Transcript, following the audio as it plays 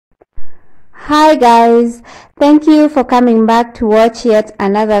Hi guys, thank you for coming back to watch yet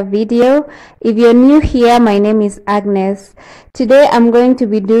another video. If you're new here, my name is Agnes. Today I'm going to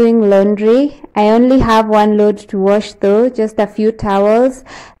be doing laundry. I only have one load to wash though, just a few towels.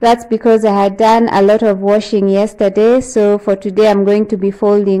 That's because I had done a lot of washing yesterday, so for today I'm going to be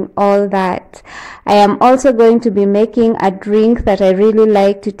folding all that. I am also going to be making a drink that I really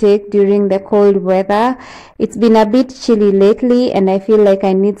like to take during the cold weather. It's been a bit chilly lately and I feel like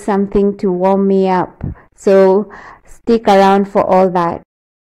I need something to warm me up. So stick around for all that.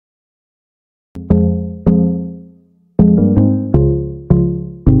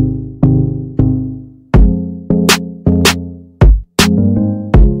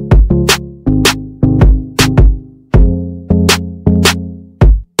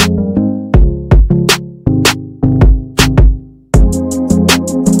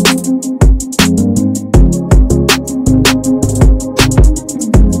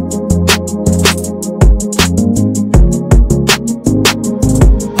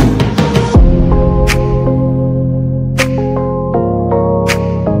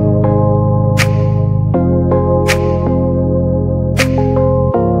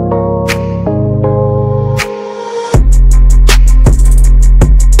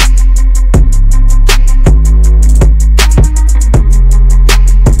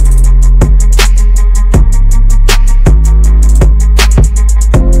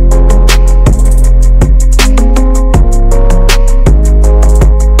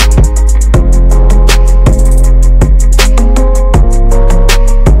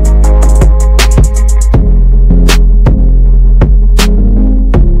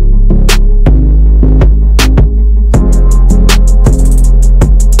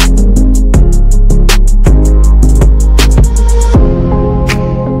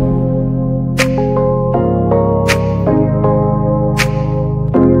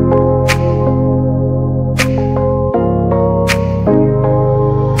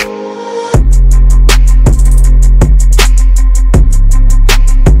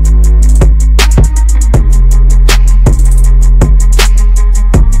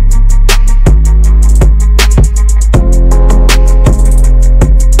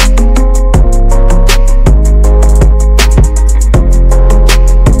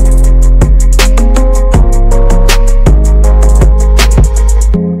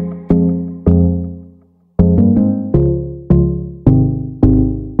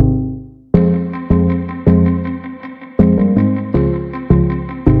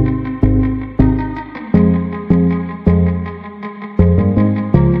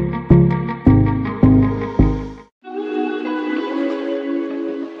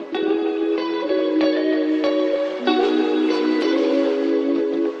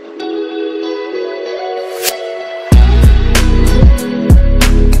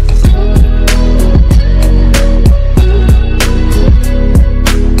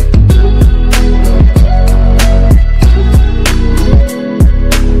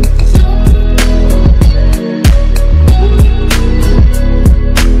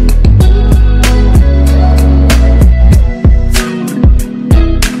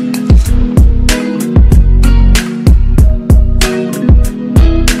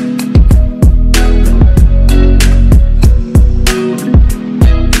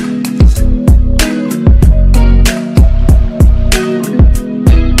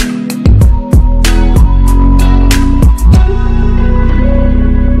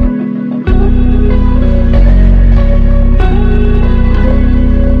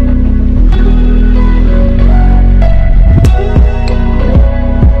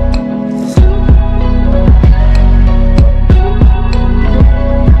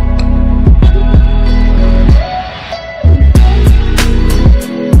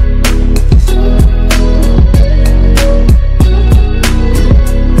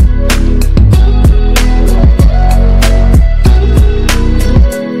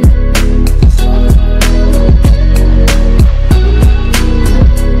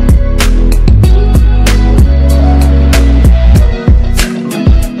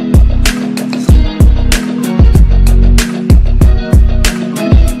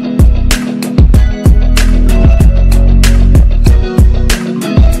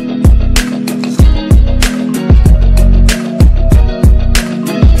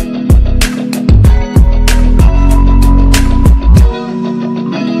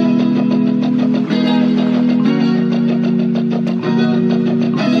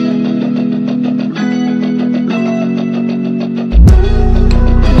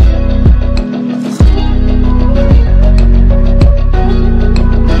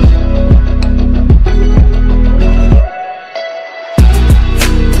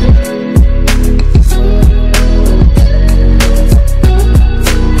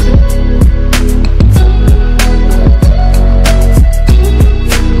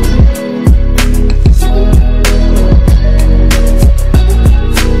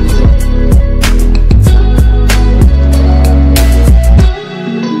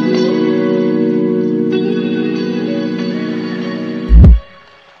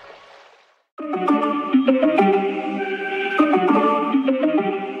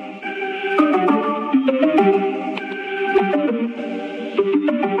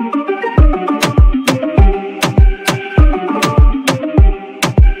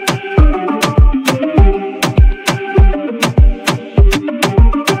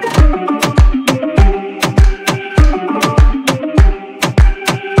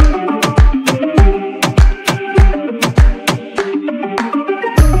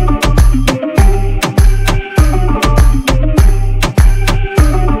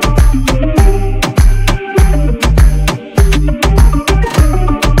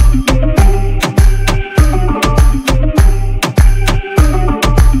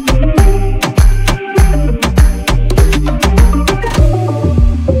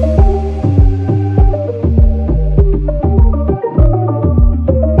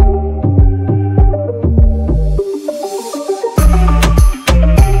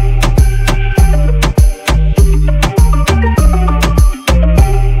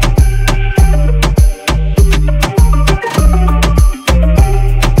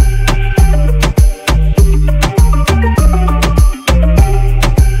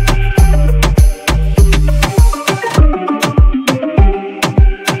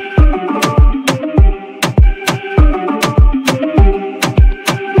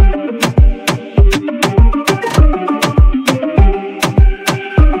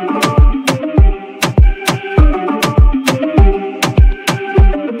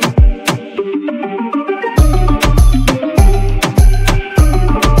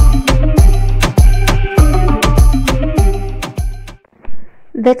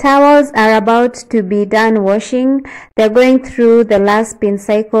 The towels are about to be done washing. They're going through the last spin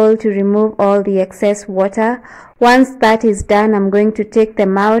cycle to remove all the excess water. Once that is done, I'm going to take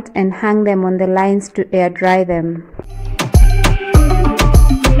them out and hang them on the lines to air dry them.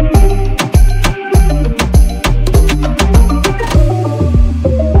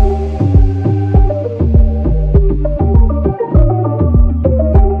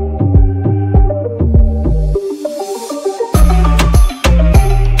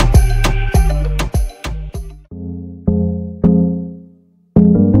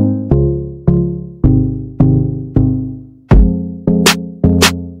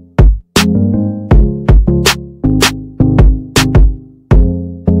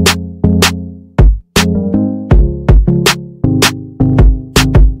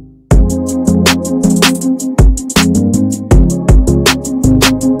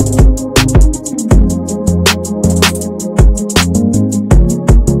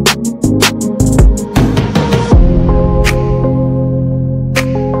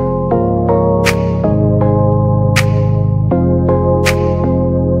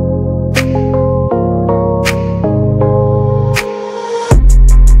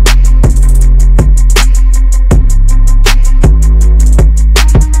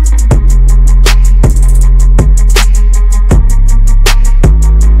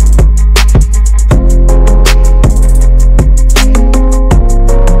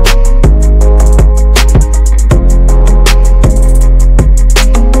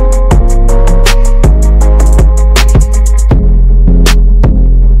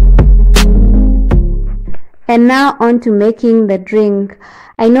 And now on to making the drink.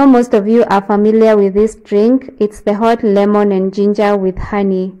 I know most of you are familiar with this drink. It's the hot lemon and ginger with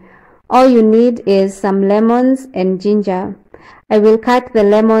honey. All you need is some lemons and ginger. I will cut the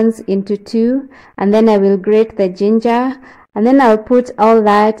lemons into two, and then I will grate the ginger, and then I'll put all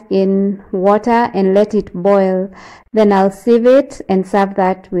that in water and let it boil. Then I'll sieve it and serve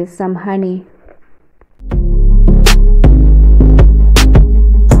that with some honey.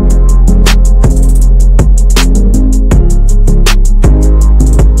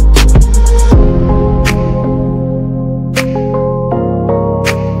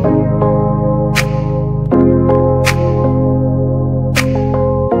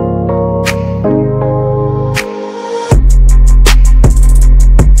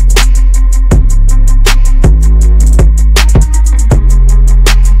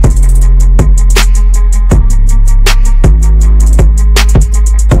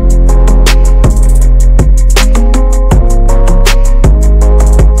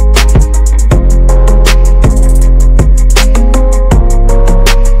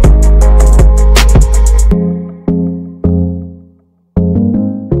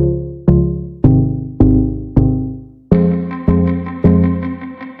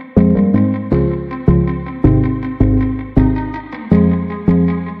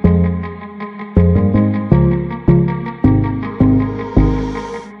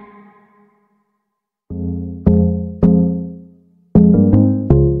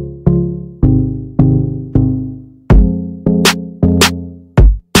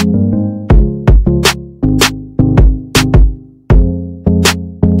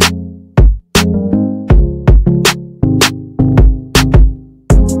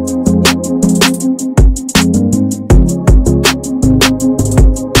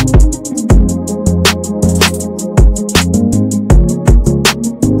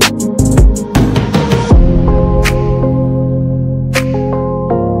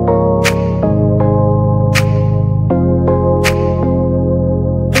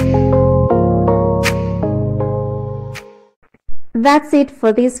 That's it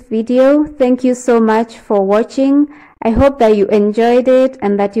for this video. Thank you so much for watching. I hope that you enjoyed it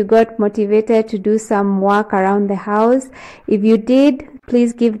and that you got motivated to do some work around the house. If you did,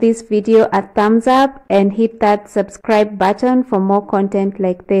 please give this video a thumbs up and hit that subscribe button for more content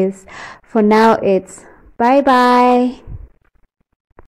like this. For now, it's bye bye.